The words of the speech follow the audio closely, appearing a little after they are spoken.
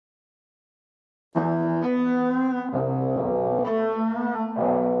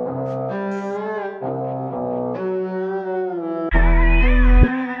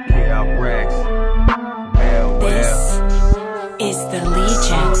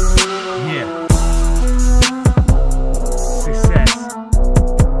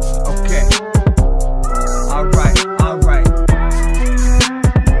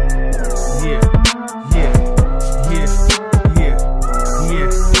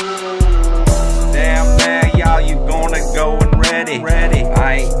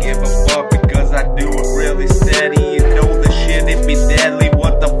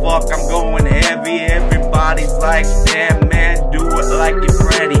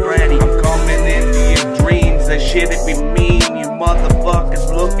ready. I'm coming into your dreams, that shit it be mean. You motherfuckers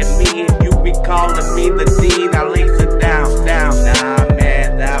look at me and you be calling me the dean. I lace it down. Nah,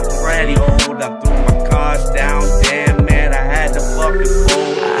 man, that was ready. Hold up, threw my cards down. Damn, man, I had to fucking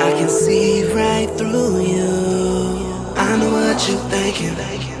fold. I can see right through you. I know what you're thinking.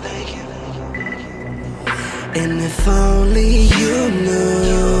 And if only you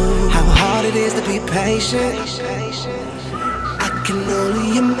knew how hard it is to be patient, I can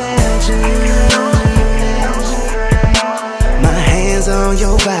only imagine. My hands on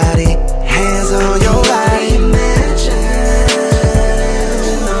your body, hands on your body.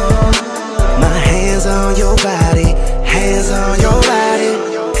 My hands on your body, hands on your body.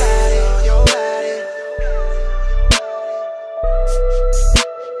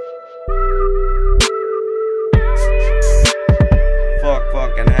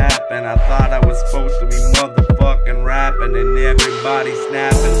 Fucking happened. I thought I was supposed to be motherfucking rapping and everybody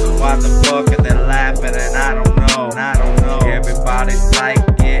snapping. So why the fuck are they laughing? And I don't know. Everybody's like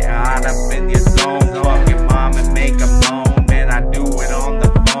getting hot up in your zone. Fuck your mom and make a moan. Man, I do it on the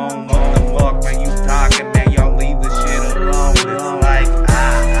phone. What the fuck are you talking, man? Y'all leave the shit alone. It's like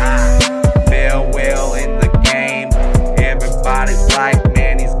farewell in the game. Everybody's like,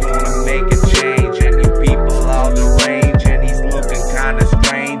 man, he's gonna make a change, and you people all deranged, and he's looking kinda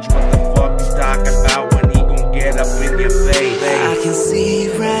strange. What the fuck you talking about when he gon' get up in your face? I can see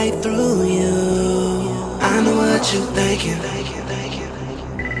right through you. I know what you're thinking.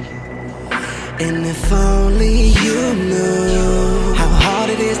 And if only you knew how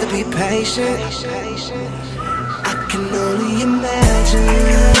hard it is to be patient, I can only imagine.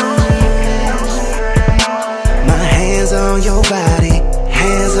 My hands on your body,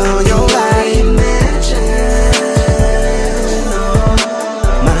 hands on your body.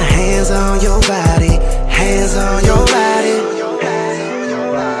 My hands on your body, hands on your body.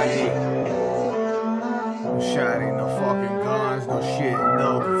 No shotty, no fucking guns, no shit,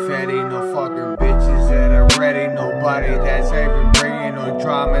 no confetti, no fucking bitches that are ready. Nobody that's ever bringing no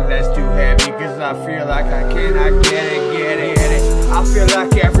drama that's too heavy. Cause I feel like I cannot get it. I feel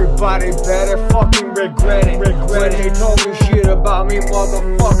like everybody better fucking regret it. When they told me shit about me,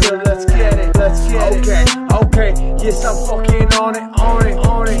 motherfucker, let's get it. Okay, yes, I'm fucking on it.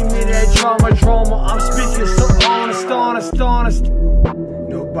 Give me that drama, I'm speaking so honest.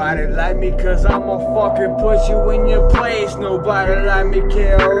 Nobody like me cause I'ma fucking put you in your place. Nobody like me,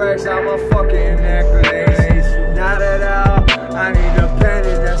 KRX, I'm a fucking necklace. Not at all, I need a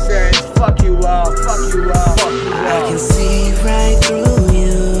penny that says fuck you all. I can see right through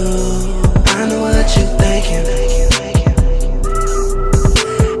you. I know what you're thinking.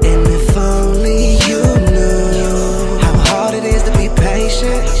 And if only you knew how hard it is to be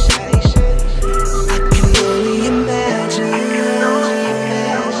patient, I can only imagine.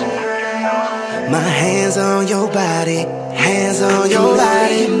 My hands on your body, hands on your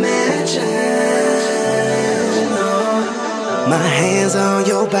body. My hands on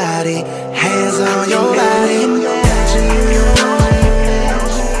your body, hands on your body.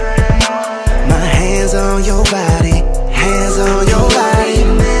 My hands on your body.